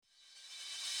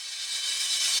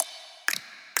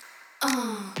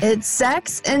It's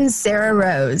Sex and Sarah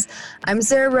Rose. I'm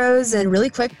Sarah Rose, and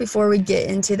really quick before we get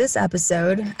into this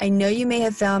episode, I know you may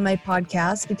have found my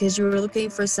podcast because you were looking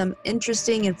for some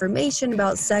interesting information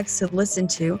about sex to listen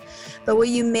to, but what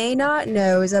you may not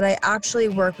know is that I actually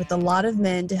work with a lot of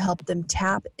men to help them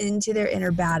tap into their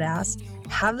inner badass,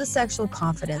 have the sexual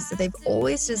confidence that they've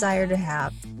always desired to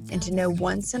have, and to know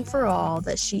once and for all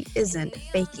that she isn't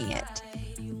faking it.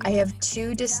 I have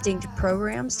two distinct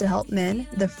programs to help men.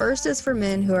 The first is for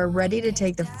men who are ready to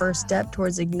take the first step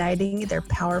towards igniting their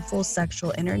powerful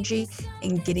sexual energy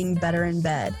and getting better in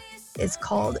bed. It's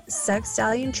called Sex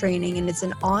Stallion Training, and it's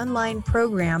an online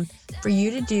program for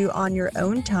you to do on your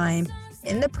own time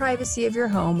in the privacy of your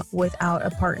home without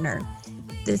a partner.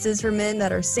 This is for men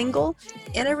that are single,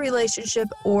 in a relationship,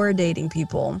 or dating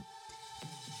people.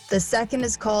 The second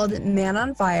is called Man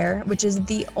on Fire, which is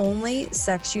the only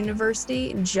sex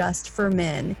university just for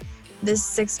men. This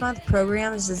 6-month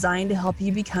program is designed to help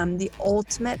you become the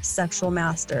ultimate sexual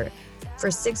master.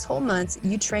 For 6 whole months,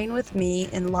 you train with me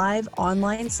in live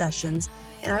online sessions,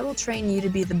 and I will train you to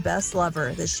be the best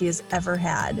lover that she has ever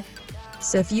had.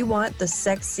 So if you want the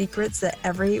sex secrets that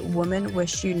every woman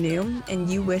wished you knew, and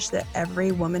you wish that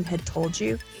every woman had told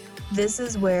you, this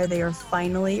is where they are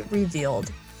finally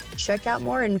revealed. Check out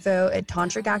more info at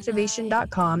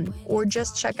tantricactivation.com, or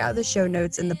just check out the show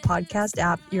notes in the podcast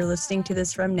app you're listening to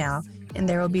this from now, and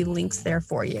there will be links there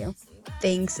for you.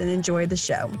 Thanks, and enjoy the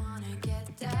show.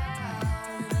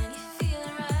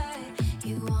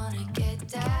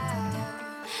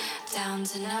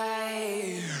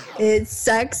 It's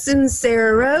Sex and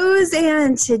Sarah Rose,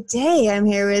 and today I'm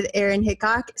here with Erin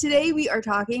Hickok. Today we are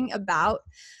talking about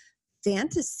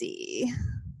fantasy.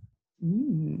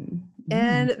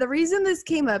 And the reason this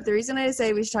came up, the reason I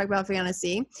decided we should talk about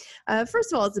fantasy,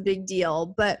 first of all, it's a big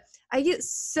deal, but I get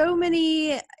so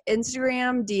many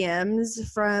Instagram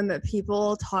DMs from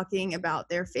people talking about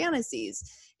their fantasies.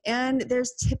 And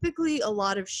there's typically a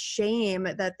lot of shame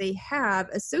that they have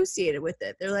associated with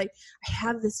it. They're like, I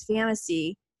have this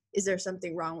fantasy. Is there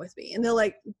something wrong with me? And they'll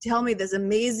like tell me this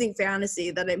amazing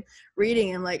fantasy that I'm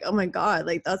reading. I'm like, oh my God,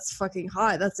 like that's fucking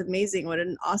hot. That's amazing. What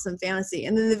an awesome fantasy.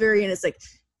 And then the very end, it's like,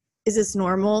 is this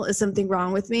normal? Is something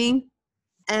wrong with me?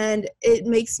 And it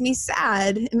makes me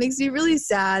sad. It makes me really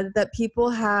sad that people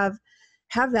have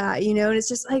that, you know, and it's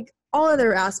just like all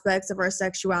other aspects of our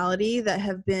sexuality that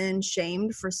have been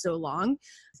shamed for so long.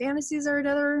 Fantasies are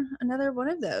another one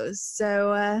of those.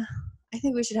 So I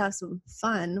think we should have some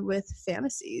fun with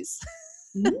fantasies.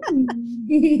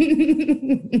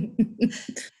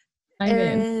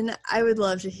 And I would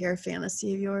love to hear a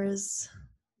fantasy of yours.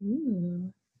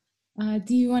 Ooh.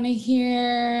 Do you want to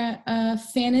hear a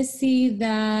fantasy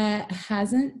that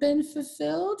hasn't been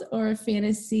fulfilled or a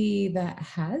fantasy that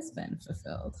has been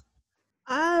fulfilled?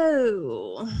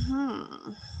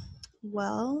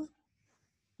 Well,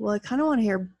 I kind of want to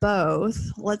hear both.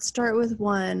 Let's start with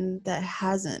one that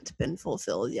hasn't been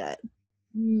fulfilled yet.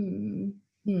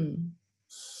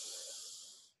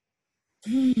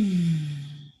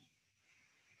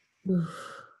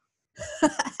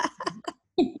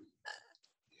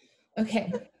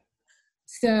 Okay,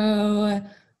 so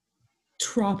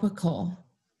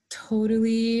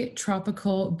totally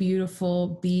tropical,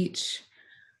 beautiful beach,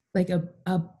 like a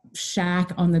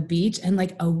shack on the beach, and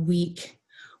like a week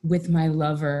with my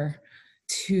lover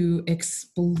to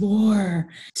explore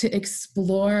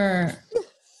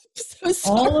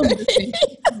all of the things.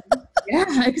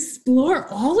 Yeah,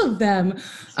 explore all of them.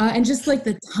 And just like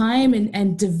the time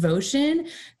and devotion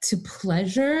to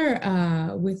pleasure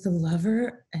with the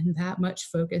lover and that much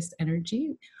focused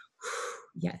energy.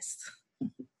 Yes.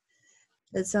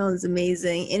 That sounds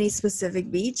amazing. Any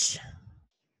specific beach?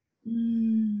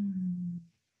 You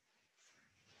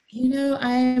know,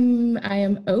 I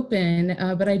am open,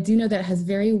 but I do know that it has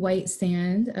very white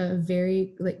sand,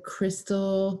 very like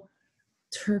crystal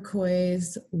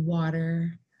turquoise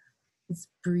water. It's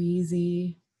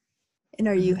breezy. And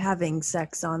are you having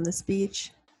sex on this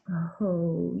beach?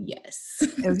 Oh, yes.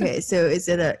 Okay, so is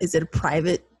it a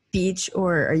private beach,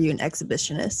 or are you an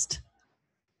exhibitionist?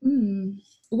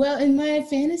 Well, in my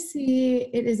fantasy,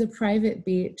 it is a private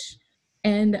beach,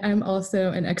 and I'm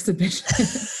also an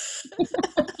exhibitionist.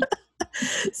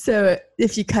 So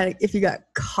if you got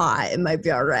caught, it might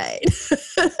be all right.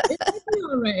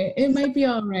 It might be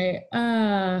all right.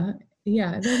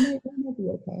 Yeah, that might be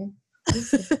okay.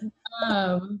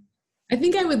 I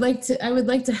think I would like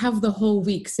to have the whole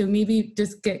week, so maybe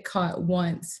just get caught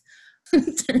once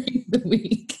during the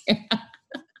week.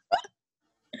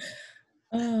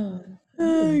 Oh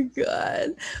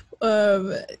God.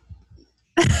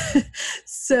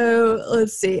 So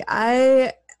let's see.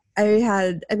 I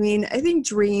I think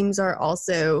dreams are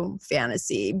also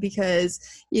fantasy because,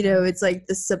 it's like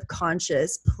the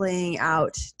subconscious playing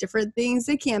out different things.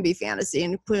 They can be fantasy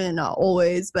and clearly not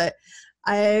always, but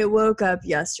I woke up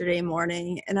yesterday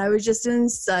morning and I was just in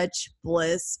such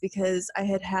bliss because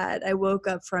I woke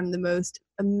up from the most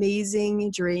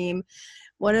amazing dream.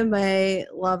 One of my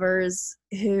lovers,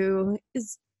 who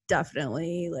is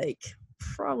definitely like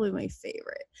probably my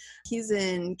favorite, he's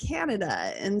in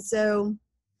Canada. And so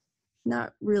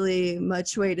not really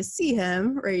much way to see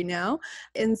him right now.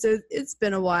 And so it's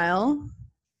been a while.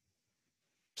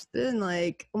 It's been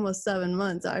like almost 7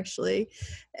 months actually.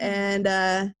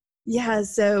 And yeah,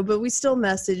 so but we still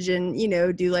message and we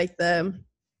do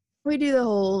the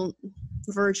whole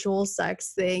virtual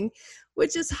sex thing,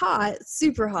 which is hot,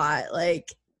 super hot,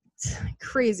 like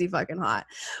crazy fucking hot,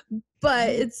 but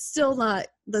it's still not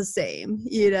the same,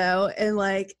 and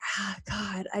like,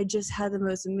 God, I just had the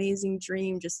most amazing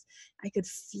dream. Just, I could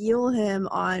feel him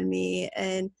on me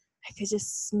and I could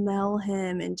just smell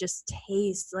him and just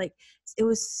taste, like, it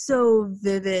was so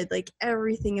vivid. Like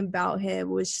everything about him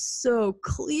was so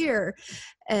clear.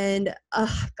 And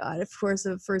God, of course,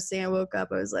 the first thing I woke up,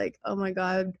 I was like, oh my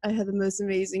God, I had the most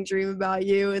amazing dream about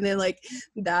you. And then like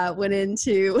that went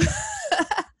into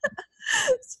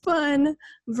fun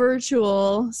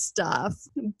virtual stuff.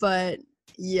 But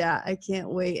yeah, I can't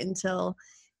wait until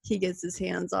he gets his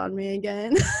hands on me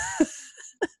again.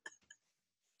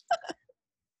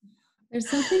 There's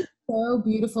something so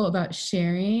beautiful about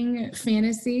sharing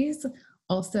fantasies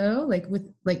also, like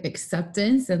with like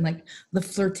acceptance and like the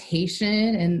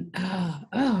flirtation and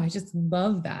I just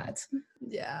love that.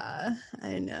 Yeah,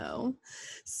 I know.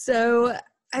 So,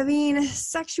 I mean,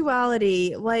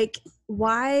 sexuality, like,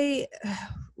 why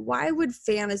would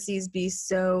fantasies be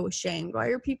so shamed? Why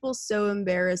are people so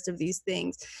embarrassed of these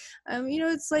things?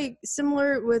 It's like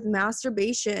similar with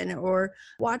masturbation or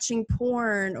watching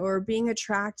porn or being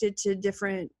attracted to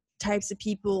different types of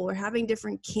people or having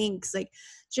different kinks. Like,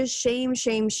 just shame,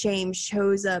 shame, shame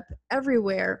shows up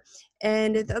everywhere.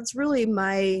 And that's really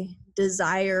my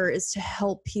desire, is to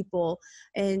help people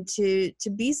and to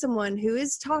be someone who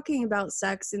is talking about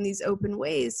sex in these open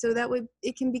ways, so that way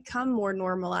it can become more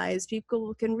normalized.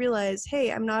 People can realize,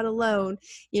 hey, I'm not alone,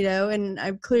 and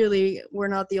we're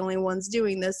not the only ones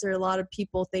doing this. There are a lot of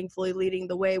people thankfully leading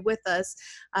the way with us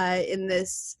in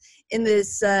this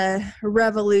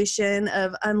revolution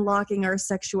of unlocking our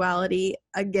sexuality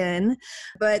again.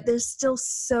 But there's still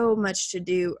so much to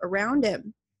do around it.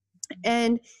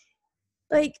 And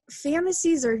like,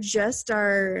 fantasies are just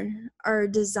our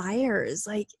desires,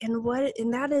 like, and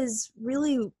that is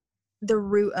really the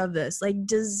root of this. Like,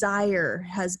 desire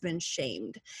has been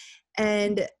shamed,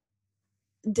 and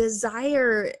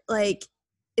desire, like,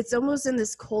 it's almost in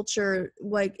this culture,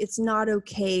 like, it's not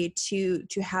okay to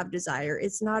have desire.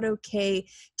 It's not okay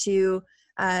to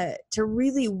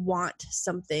really want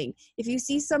something. If you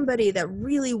see somebody that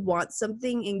really wants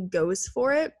something and goes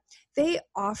for it, they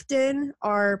often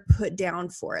are put down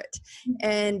for it.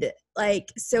 And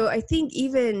like, so I think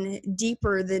even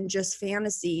deeper than just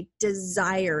fantasy,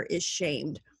 desire is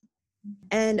shamed.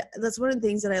 And that's one of the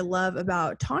things that I love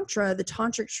about Tantra. The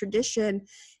Tantric tradition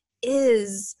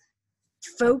is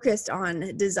focused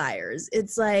on desires.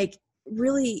 It's like,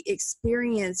 really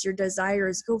experience your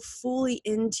desires, go fully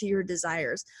into your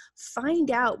desires, find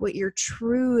out what your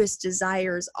truest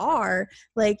desires are,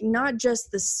 like not just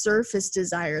the surface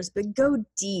desires, but go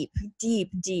deep,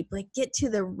 deep, deep, like get to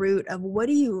the root of what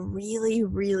do you really,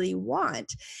 really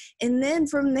want. And then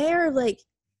from there, like,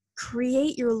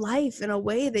 create your life in a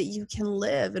way that you can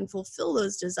live and fulfill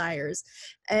those desires.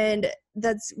 And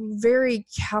that's very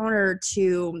counter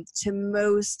to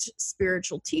most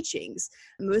spiritual teachings.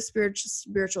 Most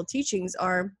spiritual teachings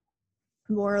are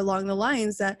more along the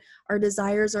lines that our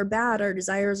desires are bad, our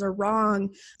desires are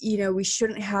wrong, we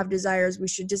shouldn't have desires, we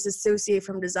should disassociate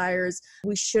from desires,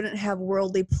 we shouldn't have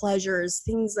worldly pleasures,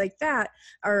 things like that.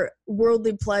 Our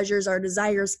worldly pleasures, our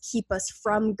desires keep us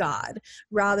from God,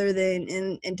 rather than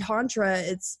in Tantra,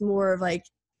 it's more of like,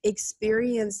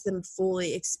 experience them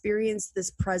fully, experience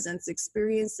this presence,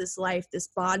 experience this life, this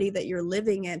body that you're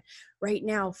living in right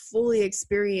now, fully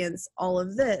experience all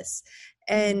of this.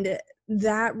 And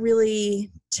that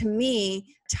really, to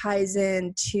me, ties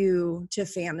into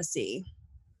fantasy.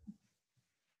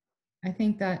 I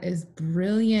think that is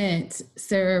brilliant,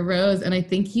 Sarah Rose, and I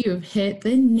think you've hit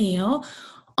the nail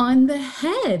on the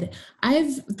head.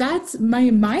 That's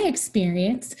my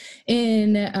experience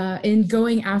in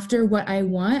going after what I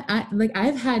want.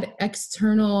 I've had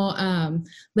external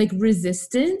like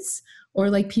resistance, or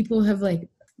like people have like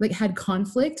had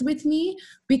conflict with me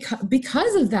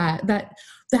because of that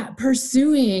that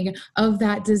pursuing of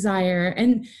that desire.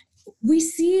 And we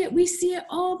see it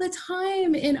all the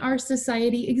time in our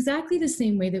society, exactly the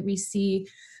same way that we see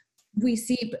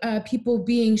people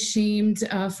being shamed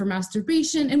for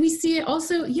masturbation. And we see it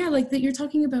also, like that you're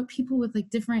talking about people with like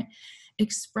different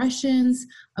expressions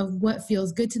of what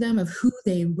feels good to them, of who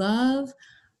they love,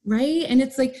 right? And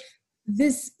it's like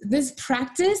this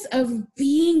practice of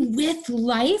being with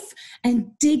life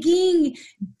and digging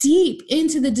deep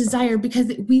into the desire,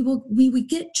 because we would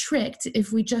get tricked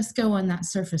if we just go on that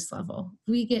surface level.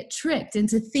 We get tricked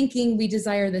into thinking we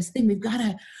desire this thing. We've got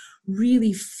to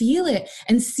really feel it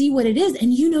and see what it is.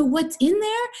 And you know what's in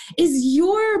there is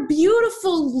your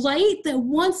beautiful light that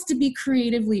wants to be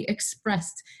creatively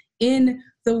expressed in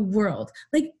the world.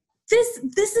 Like this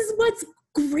is what's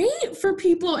great for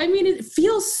people. I mean, it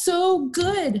feels so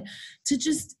good to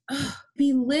just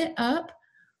be lit up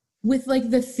with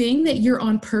like the thing that you're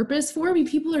on purpose for. I mean,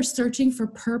 people are searching for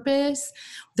purpose,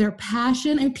 their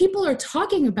passion, and people are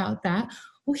talking about that.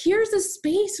 Well, here's a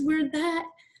space where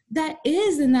that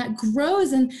is, and that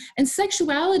grows, and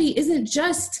sexuality isn't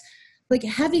just like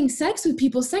having sex with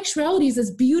people. Sexuality is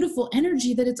this beautiful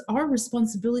energy that it's our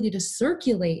responsibility to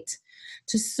circulate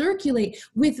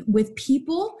with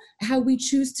people, how we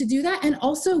choose to do that, and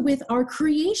also with our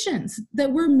creations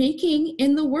that we're making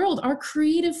in the world. Our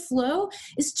creative flow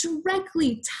is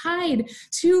directly tied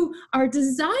to our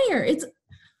desire. It's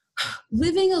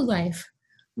living a life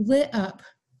lit up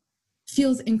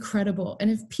feels incredible. And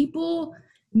if people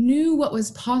knew what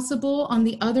was possible on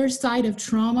the other side of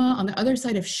trauma, on the other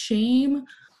side of shame,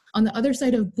 on the other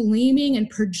side of blaming and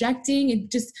projecting and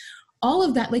just all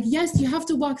of that, like, yes, you have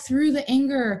to walk through the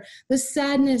anger, the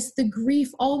sadness, the grief,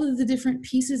 all of the different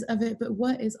pieces of it. But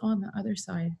what is on the other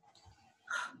side?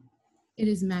 It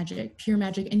is magic, pure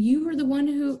magic. And you are the one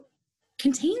who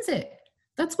contains it.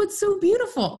 That's what's so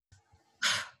beautiful.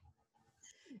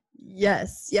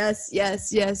 Yes, yes,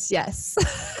 yes, yes, yes.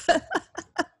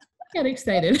 Get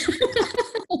excited.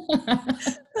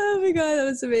 Oh my God, that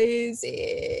was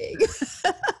amazing.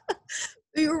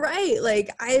 You're right. Like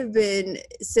I've been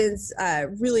since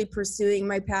really pursuing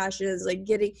my passions, like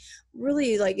getting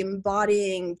really like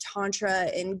embodying Tantra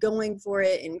and going for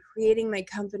it and creating my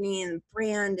company and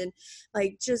brand, and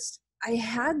like just I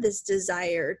had this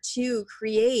desire to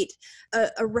create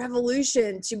a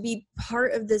revolution, to be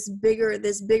part of this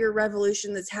bigger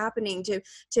revolution that's happening,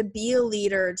 to be a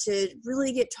leader, to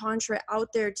really get Tantra out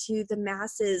there to the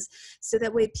masses, so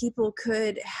that way people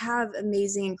could have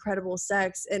amazing, incredible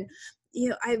sex. And you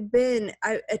know,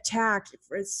 I attacked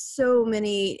for so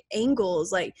many angles,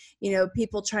 like, you know,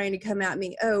 people trying to come at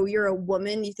me. Oh, you're a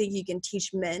woman. You think you can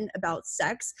teach men about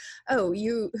sex? Oh,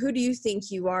 who do you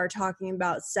think you are talking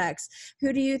about sex?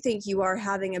 Who do you think you are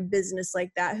having a business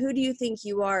like that? Who do you think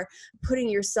you are putting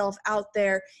yourself out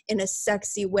there in a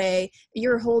sexy way?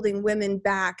 You're holding women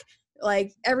back.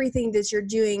 Like everything that you're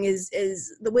doing is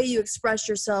the way you express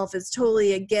yourself is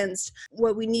totally against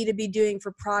what we need to be doing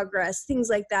for progress. Things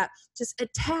like that. Just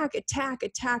attack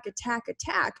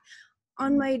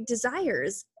on my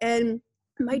desires and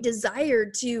my desire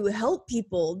to help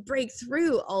people break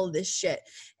through all of this shit.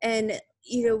 And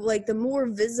you know, like the more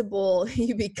visible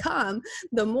you become,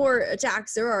 the more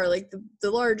attacks there are, like the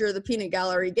larger the peanut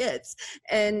gallery gets.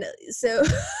 And so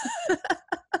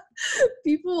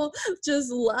people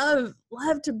just love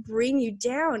to bring you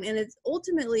down, and it's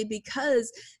ultimately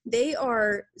because they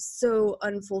are so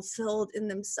unfulfilled in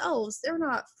themselves. They're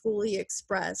not fully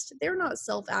expressed, they're not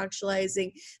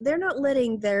self-actualizing, they're not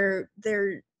letting their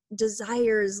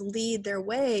desires lead their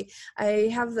way. I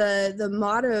have the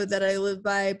motto that I live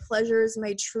by: pleasure is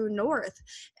my true north.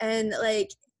 And like,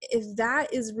 if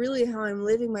that is really how I'm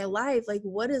living my life, like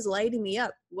what is lighting me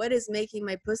up, what is making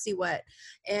my pussy wet?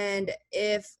 And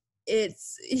if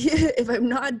I'm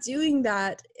not doing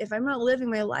that, if I'm not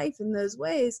living my life in those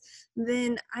ways,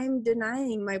 then I'm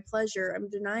denying my pleasure. I'm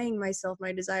denying myself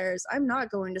my desires. I'm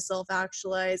not going to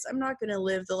self-actualize. I'm not going to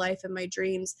live the life of my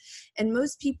dreams. And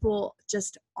most people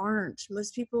just aren't.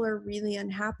 Most people are really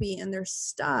unhappy, and they're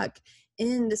stuck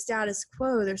in the status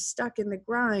quo. They're stuck in the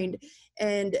grind.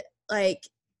 And like,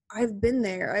 I've been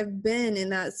there. I've been in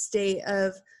that state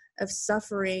of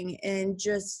suffering and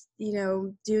just, you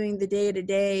know, doing the day to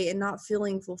day and not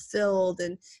feeling fulfilled,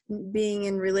 and being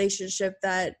in relationship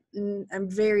that I'm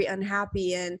very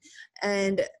unhappy in.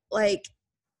 And like,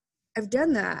 I've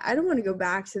done that. I don't want to go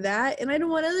back to that. And I don't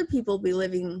want other people to be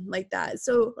living like that.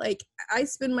 So like, I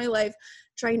spend my life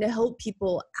trying to help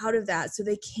people out of that so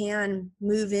they can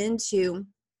move into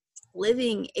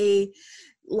living a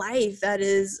life that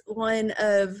is one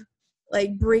of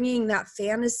like bringing that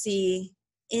fantasy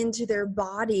into their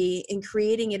body and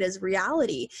creating it as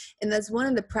reality. And that's one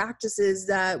of the practices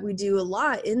that we do a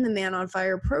lot in the Man on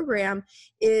Fire program,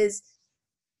 is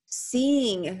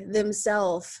seeing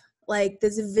themselves, like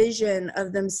this vision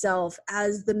of themselves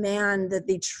as the man that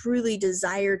they truly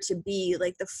desire to be,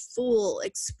 like the full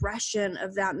expression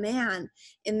of that man,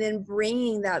 and then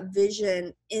bringing that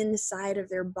vision inside of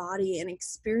their body and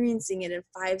experiencing it in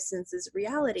five senses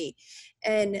reality.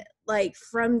 And like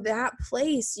from that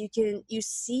place, you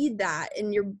see that,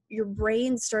 and your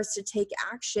brain starts to take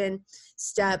action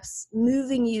steps,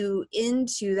 moving you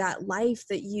into that life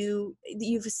that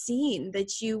you've seen,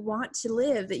 that you want to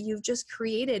live, that you've just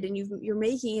created, and you're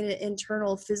making it an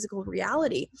internal physical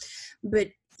reality. But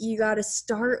you got to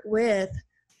start with,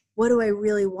 what do I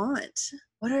really want?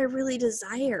 What do I really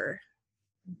desire?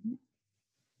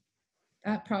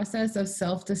 That process of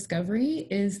self-discovery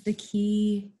is the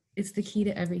key. It's the key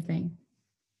to everything.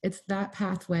 It's that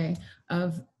pathway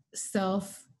of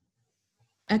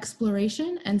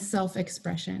self-exploration and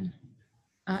self-expression.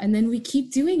 And then we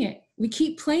keep doing it. We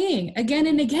keep playing again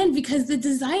and again, because the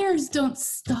desires don't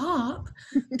stop.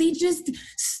 They just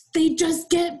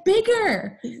get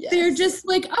bigger. Yes. They're just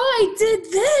like, oh, I did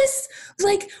this.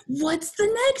 Like, what's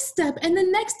the next step? And the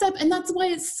next step. And that's why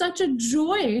it's such a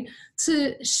joy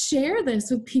to share this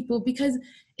with people, because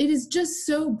it is just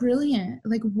so brilliant,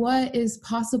 like what is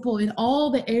possible in all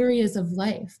the areas of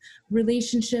life,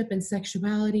 relationship and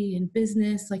sexuality and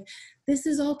business. Like, this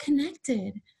is all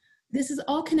connected. This is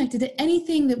all connected to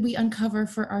anything that we uncover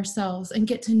for ourselves and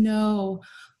get to know,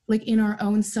 like in our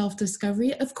own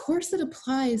self-discovery. Of course, it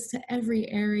applies to every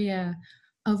area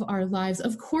of our lives.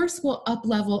 Of course, we'll up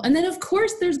level. And then, of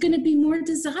course, there's going to be more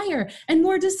desire and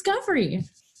more discovery.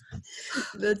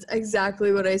 That's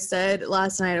exactly what I said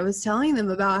last night. I was telling them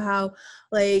about how,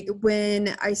 like,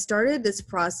 when I started this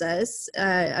process,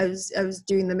 I was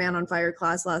doing the Man on Fire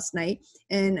class last night,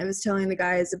 and I was telling the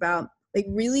guys about, like,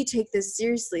 really take this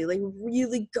seriously, like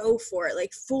really go for it,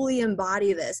 like fully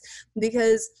embody this,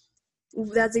 because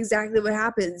that's exactly what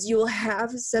happens. You will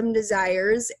have some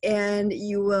desires and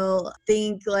you will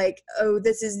think like, oh,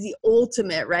 this is the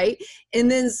ultimate, right? And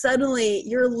then suddenly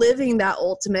you're living that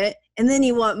ultimate, and then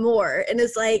you want more. And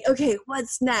it's like, okay,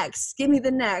 what's next? Give me the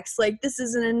next. Like, this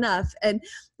isn't enough. And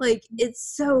like,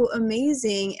 it's so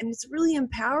amazing. And it's really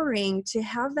empowering to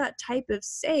have that type of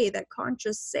say, that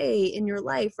conscious say in your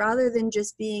life, rather than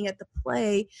just being at the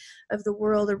play of the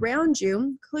world around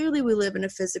you. Clearly, we live in a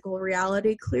physical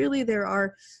reality. Clearly, there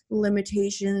are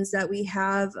limitations that we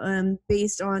have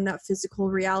based on that physical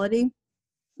reality.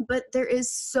 But there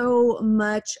is so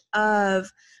much of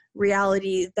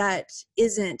reality that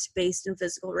isn't based in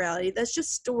physical reality. That's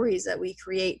just stories that we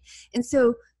create. And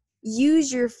so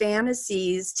use your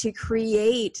fantasies to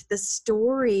create the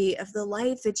story of the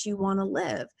life that you want to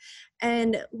live.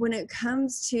 And when it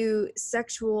comes to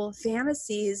sexual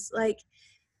fantasies, like,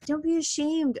 don't be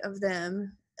ashamed of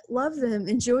them. Love them,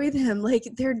 enjoy them. Like,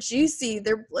 they're juicy,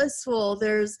 they're blissful,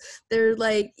 they're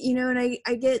like, you know. And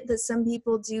I get that some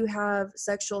people do have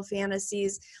sexual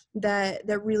fantasies that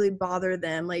really bother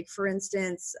them. Like, for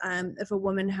instance, if a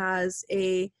woman has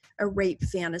a rape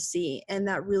fantasy and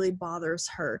that really bothers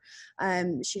her,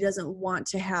 she doesn't want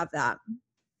to have that.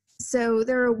 So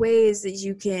there are ways that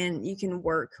you can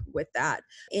work with that,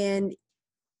 and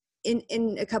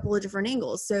in a couple of different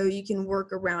angles. So you can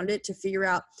work around it to figure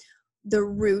out the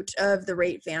root of the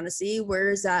rape fantasy.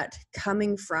 Where is that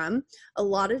coming from? A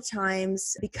lot of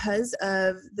times, because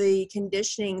of the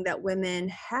conditioning that women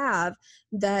have,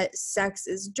 that sex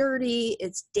is dirty,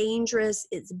 it's dangerous,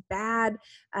 it's bad,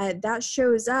 that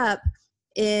shows up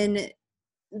in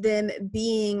them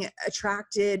being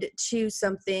attracted to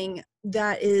something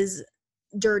that is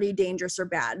dirty, dangerous, or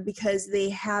bad, because they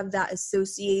have that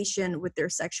association with their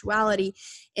sexuality,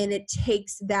 and it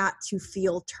takes that to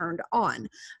feel turned on.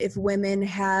 If women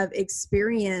have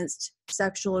experienced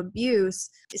sexual abuse,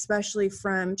 especially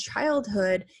from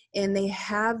childhood, and they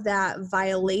have that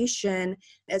violation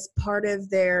as part of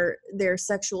their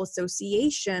sexual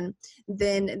association,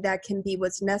 then that can be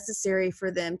what's necessary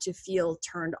for them to feel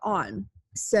turned on.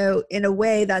 So in a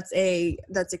way, that's a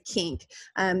kink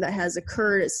that has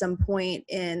occurred at some point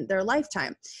in their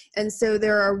lifetime. And so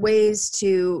there are ways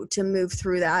to move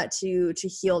through that, to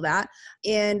heal that.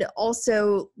 And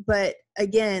also, but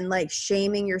again, like,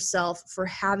 shaming yourself for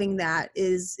having that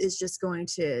is just going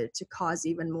to cause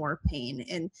even more pain.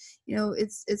 And, you know,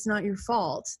 it's not your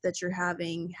fault that you're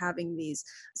having these.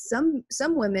 Some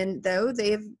women, though,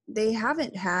 they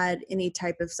haven't had any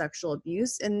type of sexual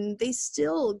abuse, and they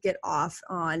still get off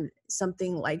on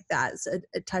something like that. It's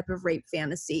a type of rape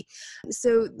fantasy.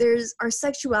 So our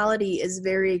sexuality is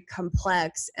very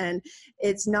complex, and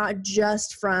it's not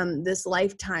just from this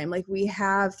lifetime. Like, we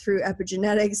have through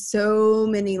epigenetics so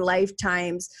many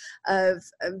lifetimes of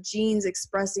genes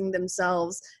expressing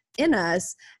themselves in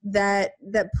us that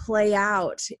play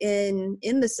out in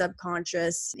the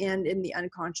subconscious and in the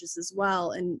unconscious as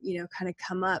well, and kind of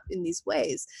come up in these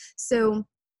ways. So,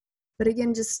 but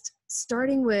again, just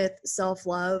starting with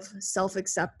self-love,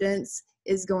 self-acceptance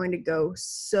is going to go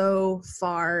so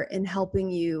far in helping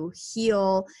you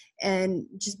heal and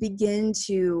just begin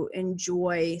to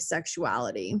enjoy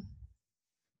sexuality.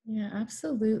 Yeah,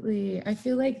 absolutely. I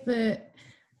feel like the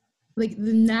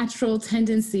natural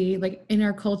tendency like in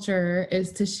our culture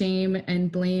is to shame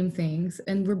and blame things,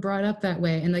 and we're brought up that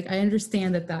way, and like I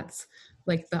understand that that's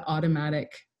like the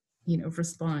automatic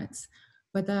response,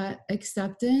 but that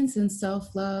acceptance and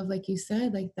self-love, like you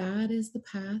said, like that is the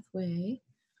pathway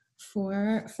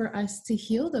for us to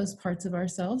heal those parts of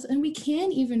ourselves. And we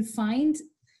can even find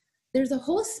there's a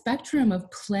whole spectrum of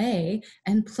play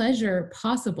and pleasure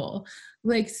possible.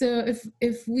 Like, so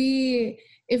if we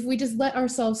just let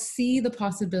ourselves see the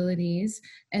possibilities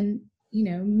and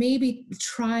maybe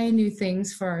try new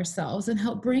things for ourselves and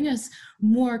help bring us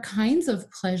more kinds of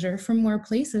pleasure from more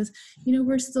places,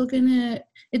 we're still gonna,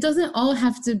 it doesn't all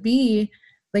have to be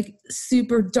like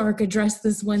super dark, address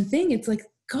this one thing. It's like,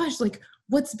 gosh, like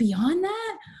what's beyond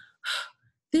that?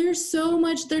 There's so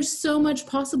much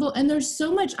possible. And there's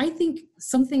so much, I think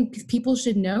something people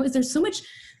should know is there's so much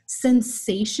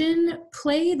sensation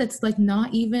play that's like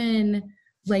not even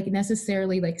like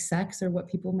necessarily like sex or what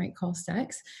people might call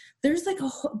sex. There's like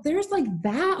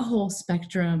that whole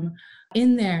spectrum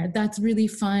in there that's really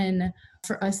fun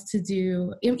for us to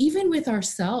do, even with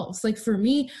ourselves. Like for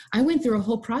me, I went through a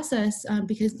whole process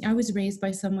because I was raised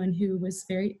by someone who was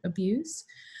very abused.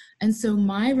 And so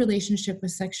my relationship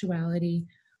with sexuality,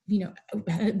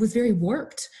 it was very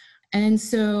warped. And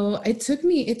so it took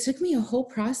me a whole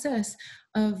process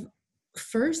of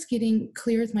first getting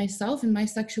clear with myself and my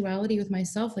sexuality with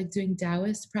myself, like doing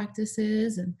Taoist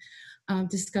practices and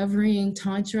discovering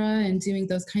Tantra and doing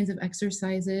those kinds of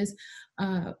exercises,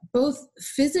 both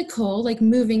physical, like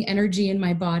moving energy in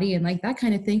my body and like that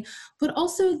kind of thing, but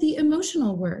also the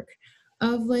emotional work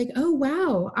of like, oh,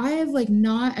 wow, I have like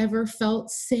not ever felt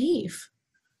safe.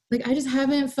 Like I just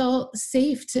haven't felt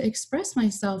safe to express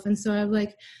myself. And so I've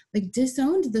like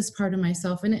disowned this part of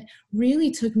myself. And it really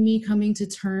took me coming to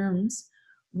terms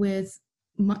with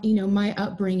my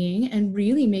upbringing and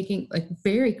really making like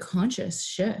very conscious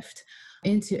shift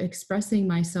into expressing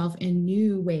myself in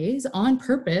new ways on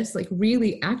purpose, like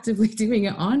really actively doing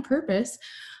it on purpose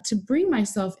to bring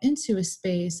myself into a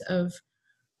space of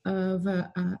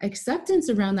acceptance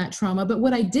around that trauma. But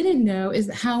what I didn't know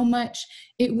is how much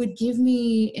it would give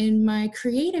me in my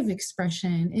creative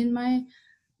expression, in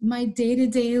my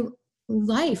day-to-day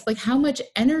life, like how much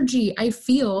energy I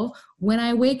feel when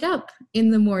I wake up in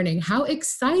the morning. How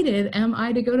excited am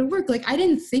I to go to work? Like I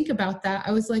didn't think about that.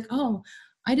 I was like, oh,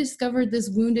 I discovered this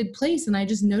wounded place and I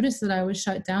just noticed that I was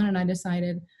shut down and I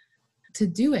decided to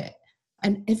do it.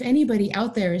 And if anybody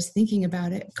out there is thinking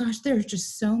about it, gosh, there's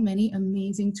just so many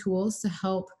amazing tools to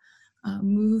help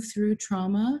move through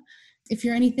trauma. If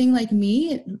you're anything like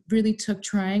me, it really took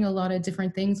trying a lot of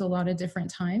different things, a lot of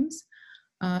different times.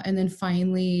 And then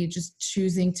finally just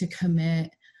choosing to commit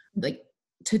like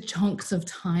to chunks of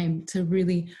time to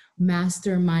really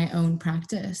master my own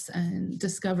practice and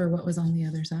discover what was on the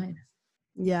other side.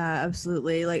 Yeah,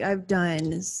 absolutely. Like I've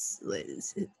done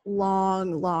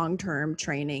long-term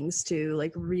trainings to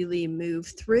like really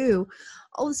move through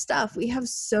all the stuff. We have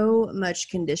so much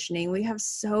conditioning. We have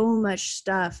so much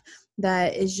stuff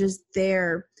that is just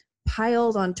there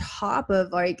piled on top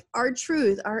of like our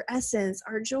truth, our essence,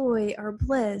 our joy, our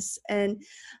bliss. And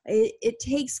it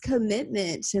takes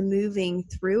commitment to moving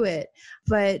through it.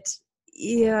 But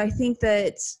yeah, I think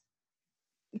that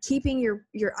keeping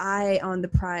your eye on the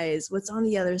prize, what's on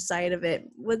the other side of it,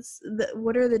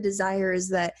 what are the desires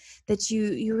that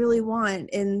you really want,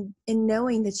 and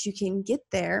knowing that you can get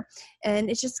there, and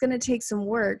it's just going to take some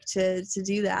work to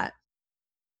do that.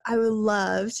 I would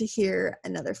love to hear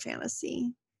another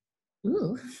fantasy.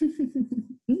 Ooh.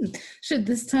 Should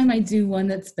this time I do one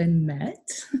that's been met?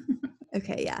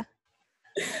 Okay, yeah.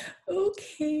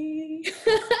 Okay.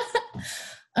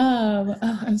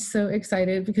 I'm so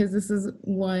excited because this is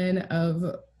one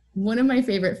of my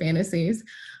favorite fantasies.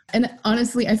 And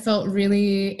honestly, I felt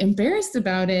really embarrassed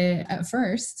about it at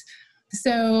first.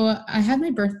 So I had my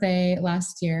birthday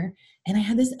last year and I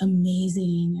had this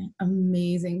amazing,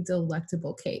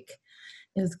 delectable cake.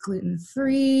 It was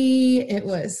gluten-free. It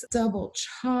was double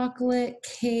chocolate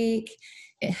cake.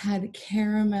 It had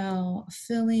caramel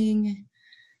filling,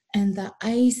 and the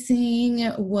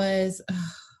icing was,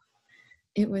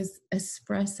 it was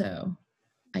espresso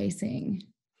icing.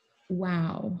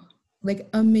 Wow. Like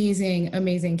amazing,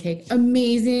 amazing cake,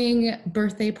 amazing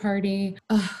birthday party.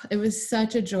 It was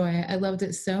such a joy. I loved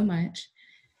it so much.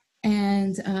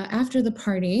 And after the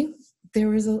party,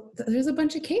 there's a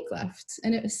bunch of cake left,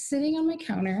 and it was sitting on my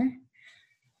counter.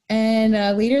 And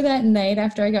later that night,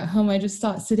 after I got home, I just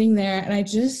saw it sitting there, and I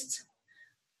just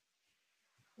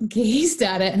gazed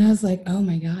at it, and I was like, "Oh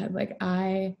my God! Like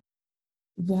I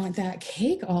want that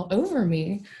cake all over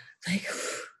me. Like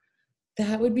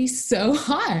that would be so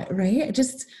hot, right?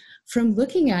 Just from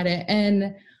looking at it."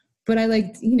 And but I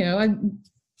like, I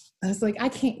was like, I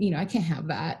can't have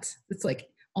that. It's like,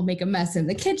 I'll make a mess in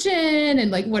the kitchen,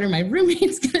 and like, what are my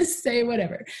roommates gonna say?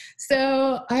 Whatever.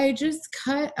 So I just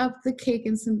cut up the cake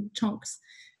in some chunks,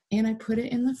 and I put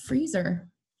it in the freezer,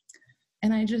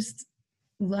 and I just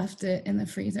left it in the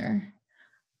freezer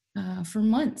for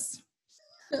months.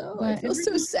 Oh, I feel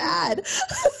so sad.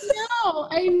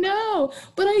 I know.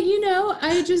 But I didn't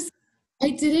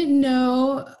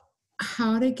know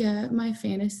how to get my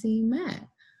fantasy met.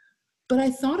 But I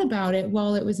thought about it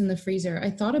while it was in the freezer. I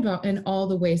thought about in all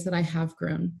the ways that I have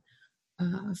grown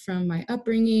from my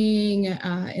upbringing,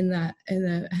 I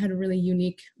had a really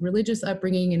unique religious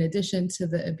upbringing in addition to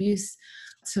the abuse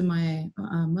to my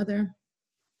mother,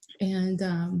 and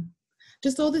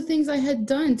just all the things I had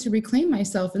done to reclaim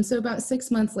myself. And so about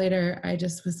 6 months later, I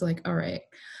just was like, all right,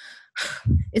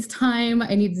 it's time.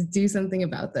 I need to do something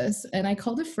about this. And I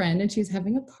called a friend, and she was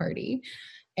having a party,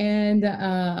 and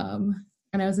I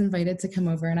was invited to come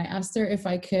over, and I asked her if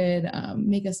I could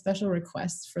make a special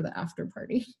request for the after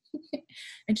party.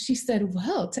 And she said,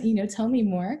 well, tell me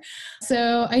more.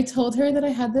 So I told her that I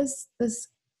had this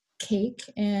cake,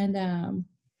 and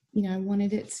I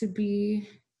wanted it to be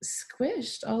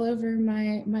squished all over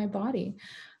my body.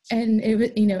 And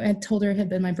I told her it had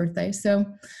been my birthday. So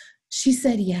she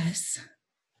said yes.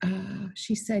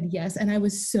 And I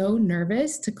was so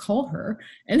nervous to call her,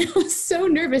 and I was so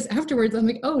nervous afterwards. I'm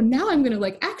like, oh, now I'm gonna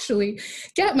like actually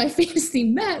get my fantasy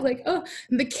met. Like, oh,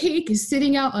 the cake is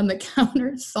sitting out on the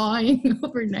counter thawing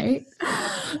overnight,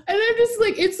 and I'm just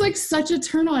like, it's like such a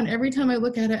turn on every time I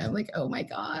look at it. I'm like, oh my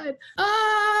God,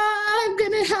 I'm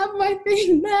gonna have my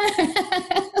thing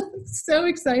met. So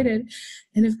excited.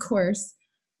 And of course,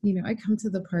 I come to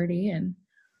the party, and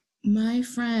my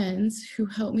friends who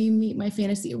helped me meet my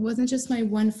fantasy, it wasn't just my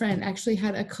one friend, actually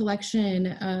had a collection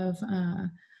of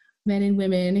men and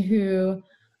women who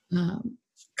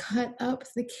cut up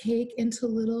the cake into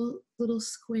little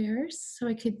squares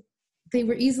so they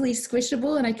were easily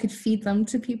squishable, and I could feed them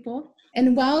to people.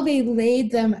 And while they laid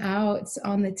them out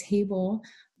on the table,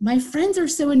 my friends are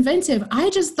so inventive. I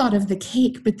just thought of the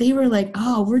cake, but they were like,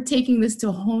 oh, we're taking this to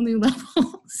a whole new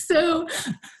level. So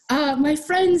my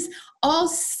friends all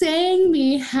sang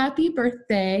me happy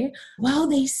birthday while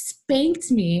they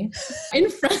spanked me in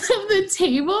front of the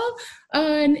table.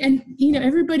 And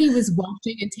everybody was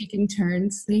watching and taking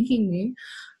turns spanking me.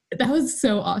 That was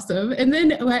so awesome. And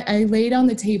then I laid on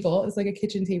the table. It was like a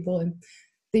kitchen table, and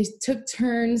they took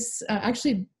turns.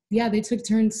 They took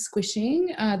turns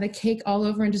squishing the cake all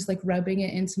over and just like rubbing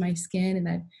it into my skin. And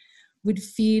I would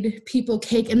feed people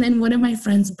cake. And then one of my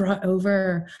friends brought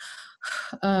over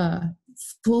a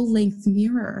full-length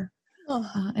mirror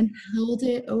and held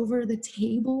it over the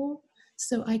table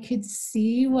so I could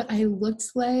see what I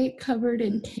looked like covered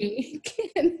in cake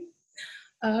and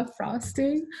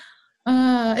frosting.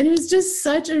 And it was just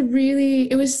such a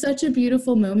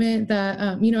beautiful moment that,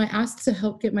 I asked to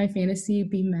help get my fantasy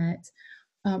be met.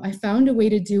 I found a way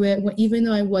to do it, even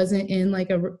though I wasn't in like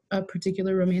a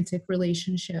particular romantic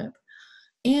relationship.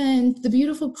 And the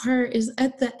beautiful part is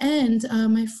at the end,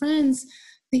 my friends,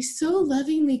 they so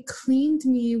lovingly cleaned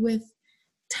me with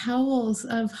towels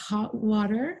of hot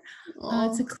water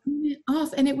to clean it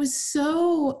off. And it was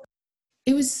so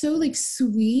like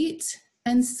sweet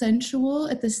and sensual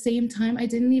at the same time. I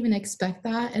didn't even expect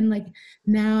that. And like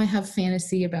now I have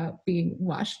fantasy about being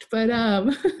washed, but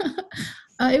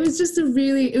it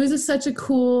was such a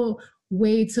cool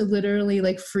way to literally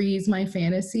like freeze my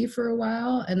fantasy for a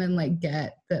while, and then like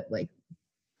get that like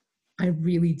I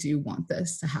really do want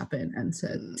this to happen and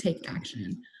to take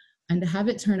action and to have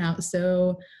it turn out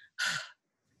so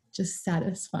just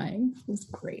satisfying. It was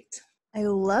great. I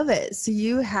love it. So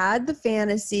you had the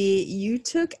fantasy, you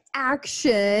took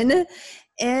action,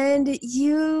 and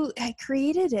you had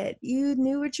created it. You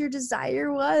knew what your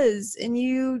desire was, and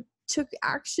you took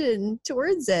action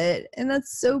towards it. And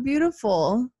that's so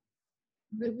beautiful.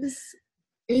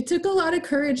 It took a lot of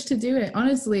courage to do it,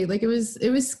 honestly. Like it was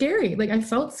scary. Like I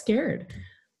felt scared,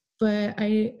 but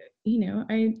it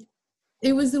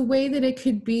was a way that it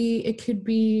could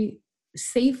be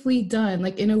safely done,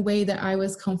 like in a way that I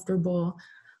was comfortable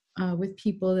with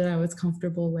people that I was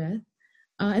comfortable with.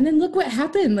 And then look what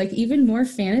happened. Like even more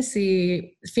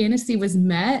fantasy was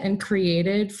met and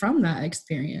created from that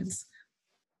experience.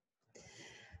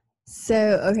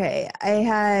 So, okay, I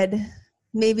had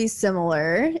maybe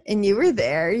similar, and you were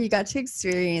there. You got to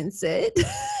experience it.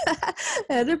 I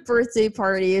had a birthday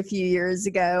party a few years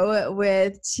ago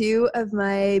with two of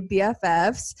my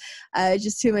BFFs,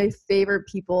 just two of my favorite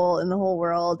people in the whole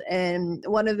world. And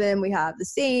one of them, we have the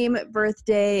same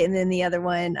birthday, and then the other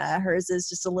one, hers is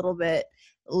just a little bit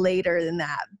later than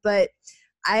that. But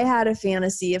I had a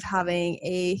fantasy of having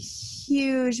a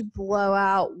huge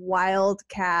blowout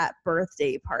wildcat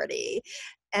birthday party.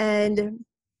 And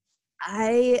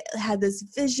I had this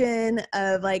vision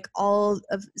of like all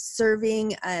of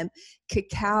serving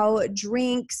cacao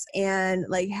drinks and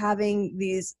like having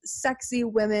these sexy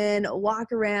women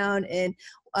walk around in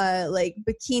like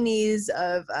bikinis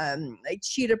of like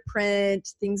cheetah print,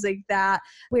 things like that,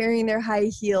 wearing their high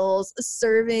heels,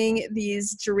 serving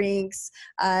these drinks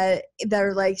that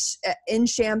are like in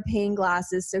champagne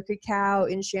glasses. So cacao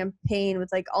in champagne with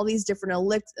like all these different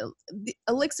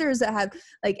elixirs that have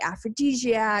like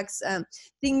aphrodisiacs,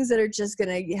 things that are just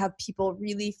going to have people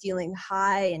really feeling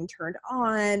high and turned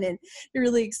on and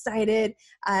really excited.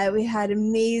 We had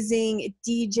amazing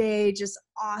DJ, just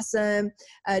awesome,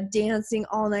 dancing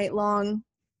all night long.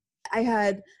 I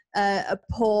had a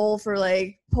pole for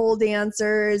like pole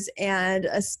dancers and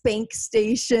a spank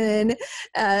station.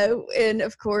 And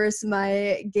of course,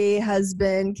 my gay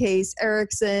husband, Case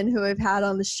Erickson, who I've had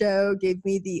on the show, gave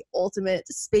me the ultimate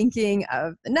spanking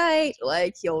of the night,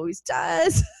 like he always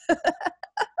does.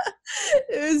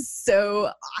 It was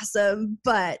so awesome.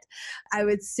 But I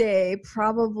would say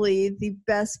probably the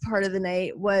best part of the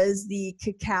night was the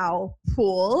cacao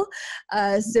pool.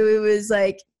 So it was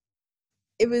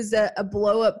a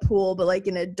blow up pool, but like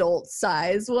an adult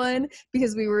size one,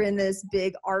 because we were in this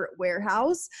big art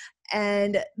warehouse,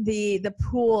 and the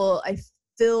pool, I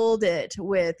filled it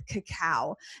with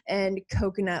cacao and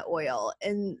coconut oil.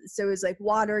 And so it was like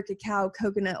water, cacao,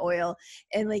 coconut oil,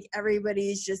 and like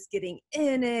everybody's just getting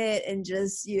in it and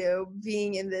just,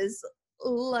 being in this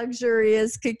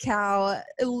luxurious cacao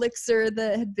elixir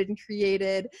that had been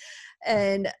created.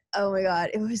 And oh my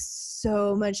God, it was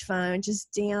so much fun.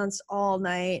 Just danced all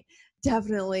night.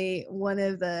 Definitely one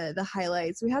of the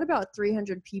highlights. We had about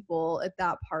 300 people at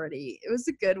that party. It was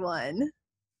a good one.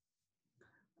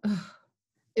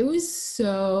 It was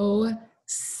so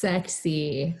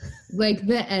sexy. Like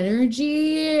the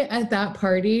energy at that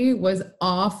party was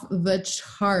off the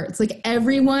charts. Like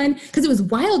everyone, because it was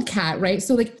Wildcat, right?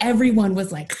 So like everyone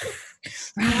was like,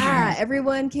 yeah,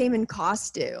 everyone came in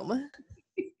costume.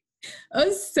 It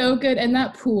was so good. And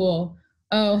that pool,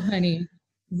 oh honey,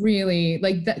 really,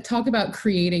 like that, talk about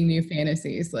creating new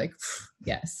fantasies. Like,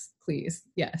 yes, please,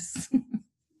 yes.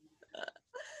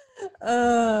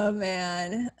 Oh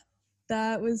man,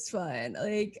 that was fun.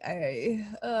 Like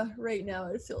right now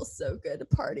it feels so good to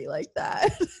party like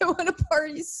that. I want to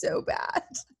party so bad.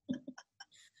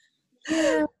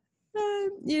 Yeah.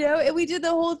 And we did the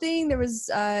whole thing. There was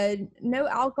no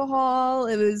alcohol.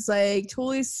 It was like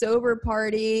totally sober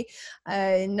party.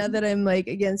 Not that I'm like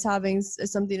against having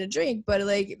something to drink, but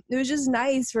like it was just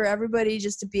nice for everybody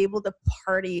just to be able to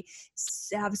party,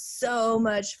 have so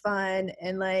much fun,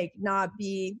 and like not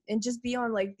be, and just be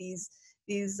on like these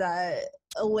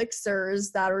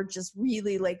elixirs that are just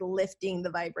really like lifting the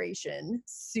vibration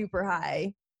super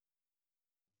high.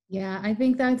 Yeah, I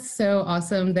think that's so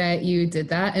awesome that you did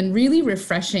that, and really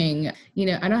refreshing.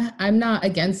 I'm not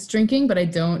against drinking, but I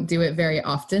don't do it very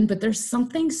often. But there's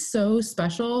something so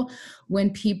special when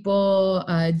people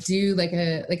do like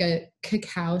a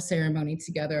cacao ceremony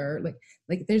together.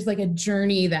 Like there's like a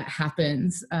journey that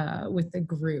happens with the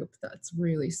group that's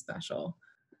really special.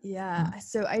 Yeah,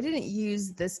 so I didn't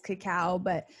use this cacao,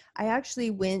 but I actually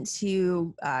went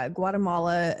to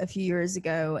Guatemala a few years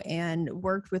ago and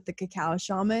worked with the cacao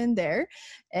shaman there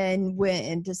and went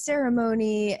into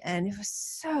ceremony, and it was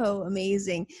so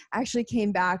amazing. I actually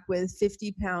came back with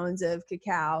 50 pounds of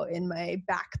cacao in my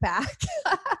backpack.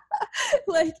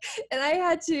 And I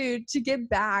had to get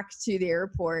back to the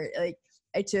airport. Like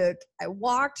I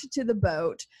walked to the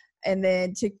boat and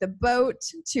then took the boat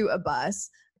to a bus,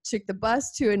 took the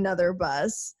bus to another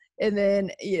bus, and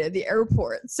then the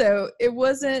airport. So it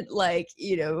wasn't like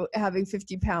having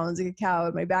 50 pounds of cacao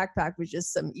in my backpack was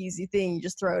just some easy thing. You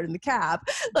just throw it in the cab.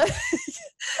 Like,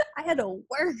 I had to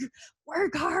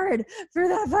work hard for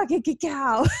that fucking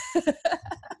cacao.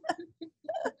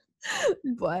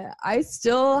 But I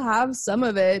still have some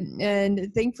of it.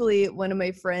 And thankfully, one of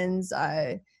my friends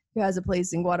who has a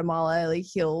place in Guatemala, like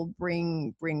he'll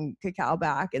bring cacao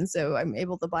back. And so I'm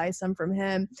able to buy some from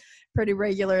him pretty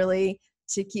regularly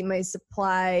to keep my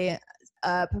supply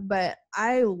up. But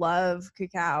I love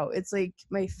cacao. It's like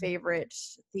my favorite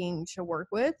thing to work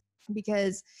with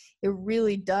because it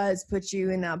really does put you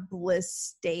in that bliss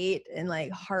state and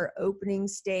like heart opening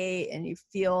state, and you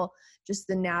feel just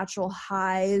the natural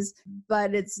highs,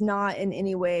 but it's not in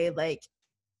any way like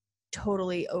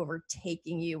totally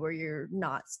overtaking you where you're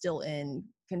not still in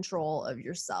control of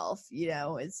yourself.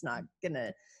 It's not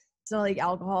like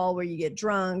alcohol where you get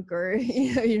drunk or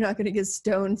you're not going to get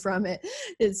stoned from it.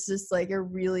 It's just like a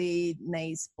really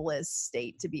nice bliss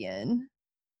state to be in.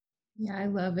 Yeah, I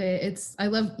love it.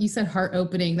 You said heart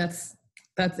opening. That's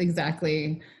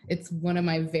exactly, it's one of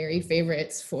my very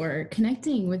favorites for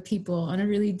connecting with people on a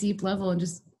really deep level and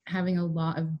just having a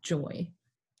lot of joy.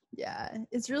 Yeah,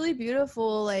 it's really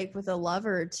beautiful, like with a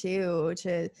lover too,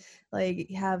 to like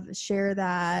share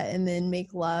that and then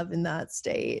make love in that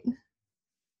state.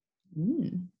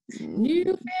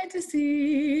 New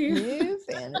fantasy. New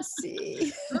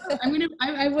fantasy.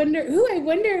 I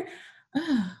wonder.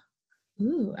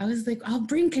 I was like, I'll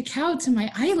bring cacao to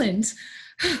my island.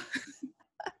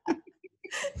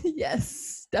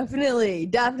 Yes, definitely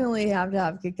have to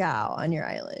have cacao on your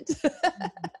island.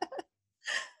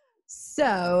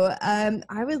 So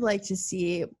I would like to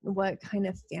see what kind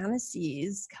of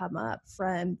fantasies come up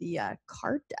from the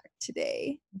card deck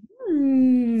today.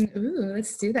 Ooh,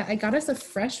 let's do that. I got us a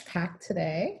fresh pack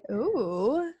today.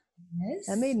 Ooh, yes.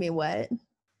 That made me wet.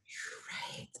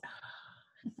 Right.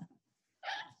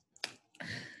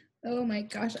 Oh my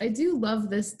gosh, I do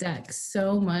love this deck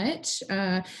so much.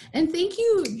 And thank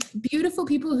you, beautiful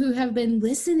people who have been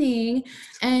listening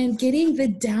and getting the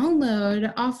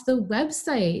download off the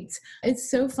website.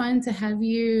 It's so fun to have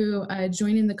you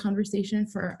join in the conversation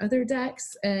for our other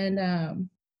decks. And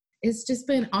it's just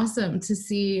been awesome to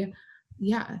see.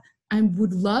 Yeah, I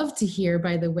would love to hear,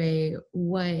 by the way,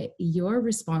 what your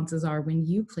responses are when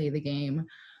you play the game.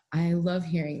 I love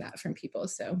hearing that from people.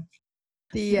 So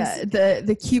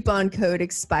the coupon code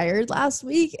expired last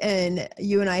week and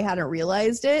you and I hadn't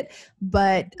realized it,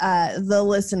 but the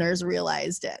listeners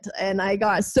realized it, and I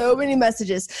got so many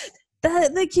messages.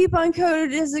 The coupon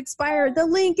code is expired. The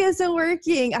link isn't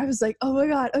working. I was like, oh my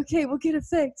God, okay, we'll get it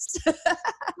fixed.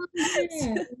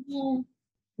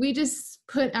 We just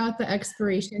put out the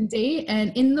expiration date,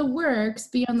 and in the works,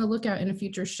 be on the lookout in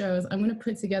future shows. I'm going to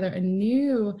put together a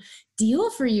new deal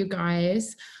for you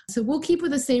guys. So we'll keep with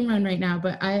the same run right now.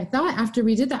 But I thought after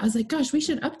we did that, I was like, gosh, we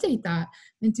should update that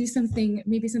and do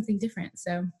maybe something different.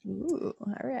 So, ooh,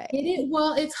 all right. Get it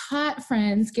while it's hot,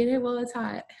 friends. Get it while it's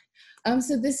hot.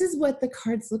 So this is what the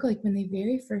cards look like when they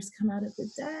very first come out of the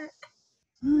deck.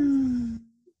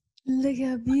 Look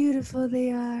how beautiful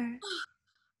they are.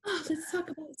 Oh, let's talk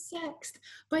about sex.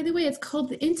 By the way, it's called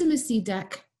the intimacy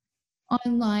deck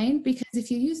online because if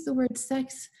you use the word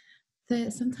sex,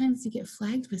 sometimes you get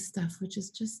flagged with stuff, which is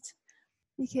just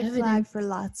you get flagged for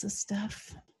lots of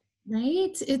stuff.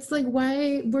 Right? It's like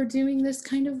why we're doing this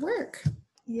kind of work.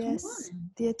 Yes,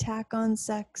 the attack on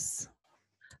sex.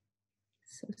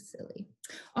 So silly.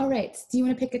 All right. Do you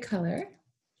want to pick a color?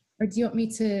 Or do you want me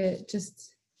to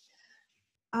just...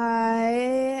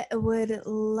 I would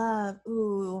love,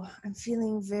 I'm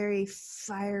feeling very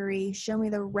fiery. Show me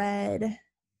the red.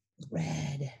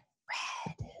 Red.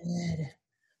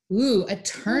 Ooh, a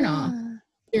turn off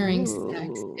during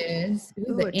sex is.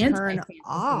 A turn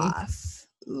off.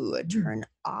 A turn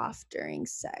off during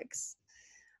sex.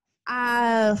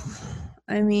 I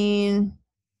mean,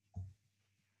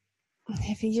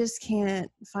 if you just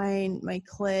can't find my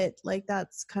clit, like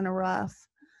that's kind of rough.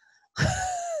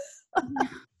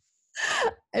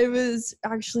 I was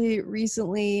actually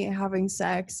recently having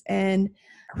sex and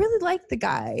I really liked the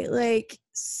guy, like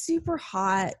super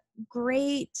hot,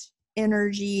 great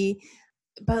energy,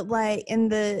 but like,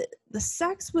 and the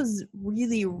sex was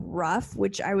really rough,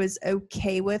 which I was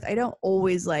okay with. I don't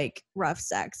always like rough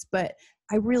sex, but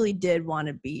I really did want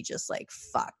to be just like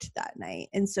fucked that night.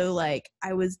 And so like,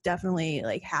 I was definitely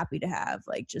like happy to have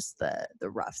like just the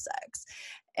rough sex.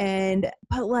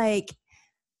 But like,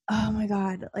 oh my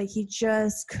God, like he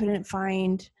just couldn't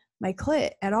find my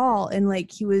clit at all. And like,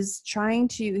 he was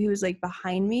like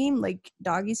behind me, like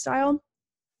doggy style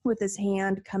with his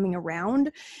hand coming around.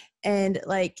 And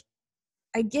like,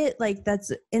 I get like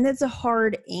it's a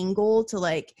hard angle to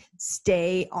like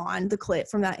stay on the clit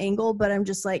from that angle, but I'm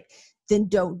just like, then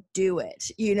don't do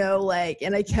it, like,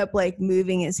 and I kept like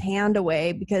moving his hand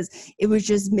away because it was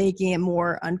just making it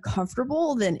more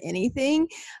uncomfortable than anything.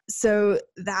 So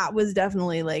that was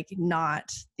definitely like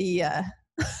not the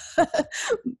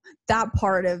that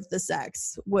part of the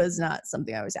sex was not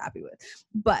something I was happy with.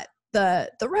 But the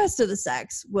rest of the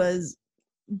sex was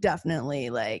definitely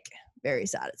like very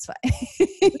satisfying.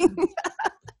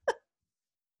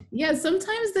 Yeah,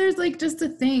 sometimes there's like just a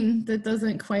thing that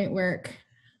doesn't quite work.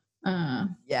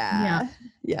 Yeah,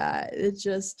 it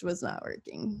just was not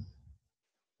working.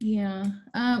 Yeah.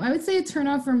 I would say a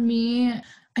turnoff for me,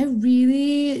 I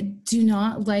really do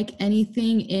not like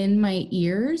anything in my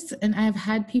ears. And I've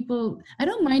had people, I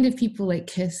don't mind if people like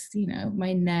kiss,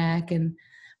 my neck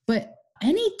but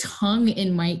any tongue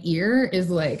in my ear is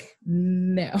like,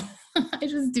 no, I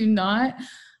just do not.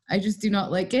 I just do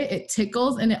not like it. It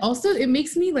tickles. And it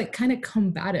makes me like kind of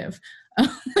combative.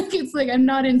 Like it's like, I'm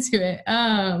not into it.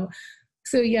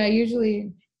 So yeah,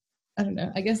 usually, I don't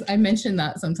know. I guess I mention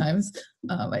that sometimes,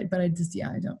 but I just,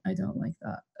 I don't like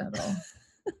that at all.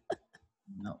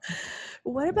 No.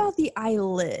 What about the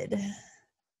eyelid?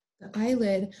 The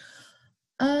eyelid.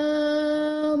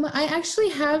 I actually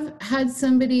have had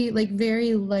somebody like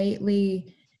very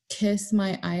lightly kiss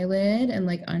my eyelid and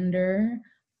like under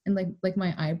and like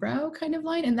my eyebrow kind of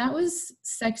line, and that was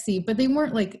sexy. But they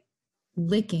weren't like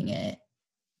licking it;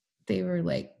 they were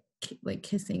like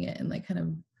kissing it and like kind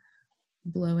of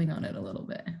blowing on it a little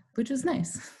bit, which was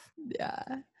nice. Yeah.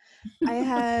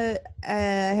 I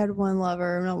had one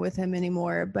lover. I'm not with him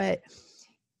anymore, but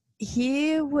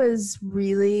he was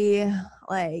really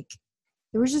like,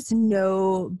 there was just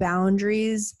no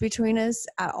boundaries between us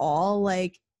at all.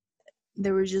 Like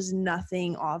there was just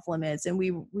nothing off limits, and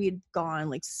we'd gone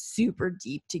like super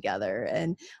deep together,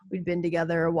 and we'd been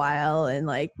together a while, and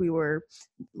like we were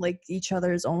like each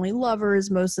other's only lovers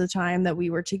most of the time that we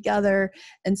were together.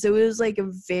 And so it was like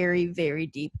a very, very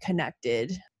deep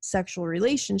connected sexual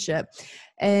relationship,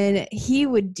 and he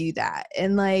would do that.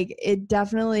 And like it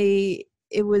definitely,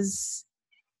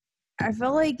 I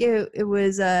felt like it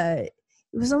was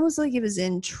almost like it was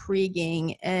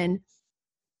intriguing, and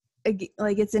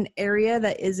like it's an area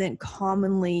that isn't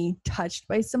commonly touched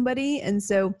by somebody. And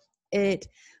so it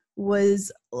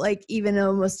was like even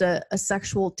almost a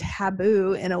sexual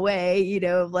taboo in a way,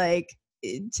 like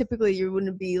typically you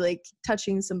wouldn't be like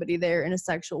touching somebody there in a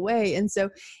sexual way. And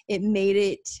so it made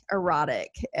it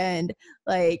erotic, and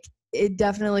like it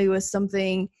definitely was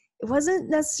something. It wasn't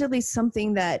necessarily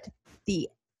something that the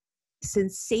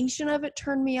sensation of it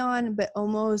turned me on, but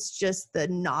almost just the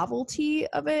novelty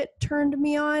of it turned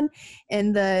me on,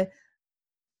 and the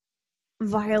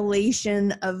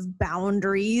violation of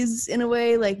boundaries in a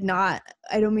way, like not,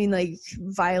 I don't mean like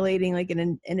violating like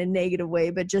in a negative way,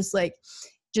 but just like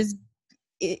just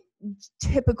it,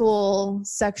 typical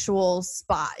sexual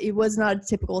spot. It was not a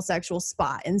typical sexual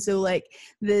spot. And so like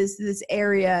this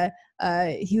area,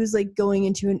 he was like going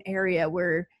into an area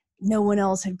where no one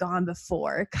else had gone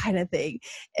before, kind of thing.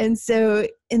 And so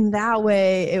in that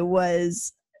way, it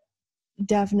was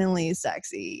definitely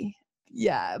sexy.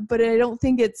 Yeah. But I don't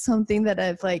think it's something that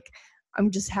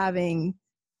I'm just having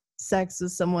sex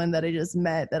with someone that I just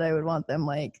met that I would want them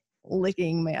like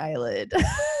licking my eyelid.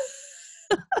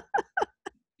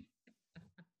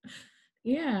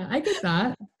 Yeah, I get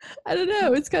that. I don't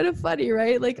know. It's kind of funny,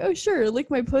 right? Like, oh, sure, lick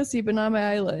my pussy, but not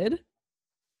my eyelid.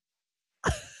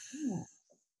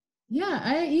 Yeah,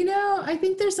 I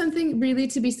think there's something really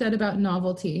to be said about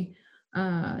novelty.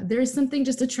 There's something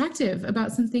just attractive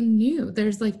about something new.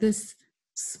 There's like this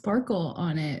sparkle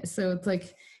on it. So it's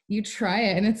like you try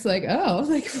it and it's like, oh,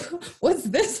 like what's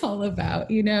this all about,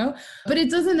 But it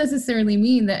doesn't necessarily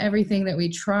mean that everything that we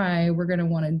try, we're going to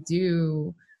want to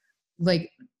do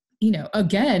like,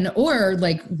 again, or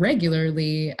like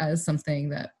regularly as something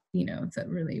that, that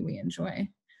really we enjoy.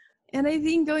 And I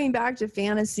think going back to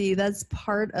fantasy, that's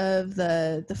part of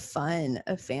the fun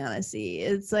of fantasy.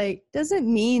 It's like,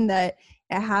 doesn't mean that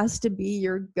it has to be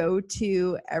your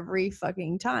go-to every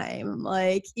fucking time.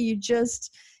 Like, you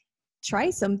just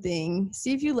try something,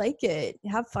 see if you like it,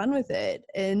 have fun with it.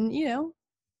 And,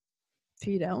 if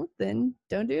you don't, then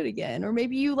don't do it again. Or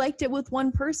maybe you liked it with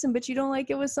one person, but you don't like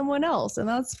it with someone else, and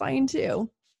that's fine too.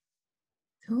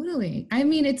 Totally. I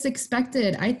mean, it's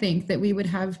expected, I think, that we would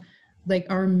have like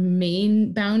our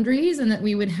main boundaries and that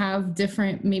we would have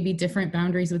maybe different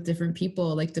boundaries with different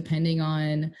people, like depending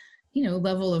on,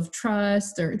 level of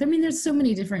trust there's so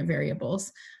many different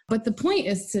variables. But the point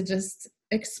is to just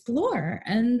explore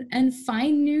and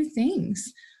find new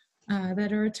things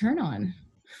that are a turn on.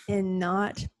 And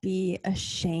not be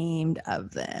ashamed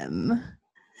of them.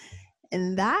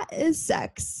 and that is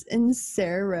Sex and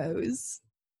Sarah Rose.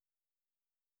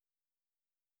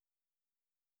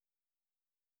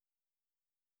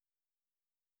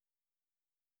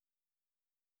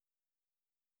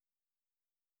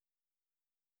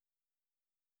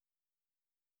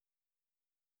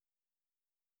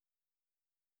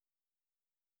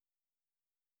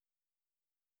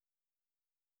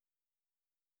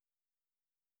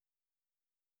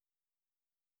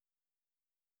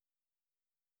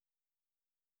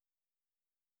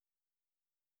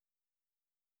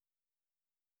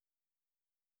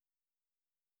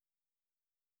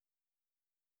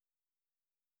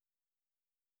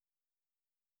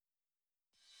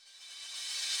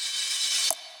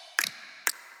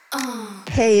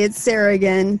 Hey, it's Sarah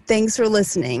again. Thanks for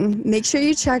listening. Make sure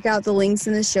you check out the links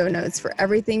in the show notes for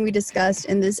everything we discussed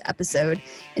in this episode,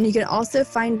 and you can also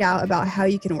find out about how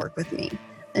you can work with me.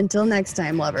 Until next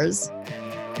time, lovers.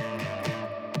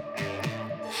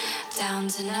 Down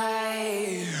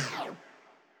tonight.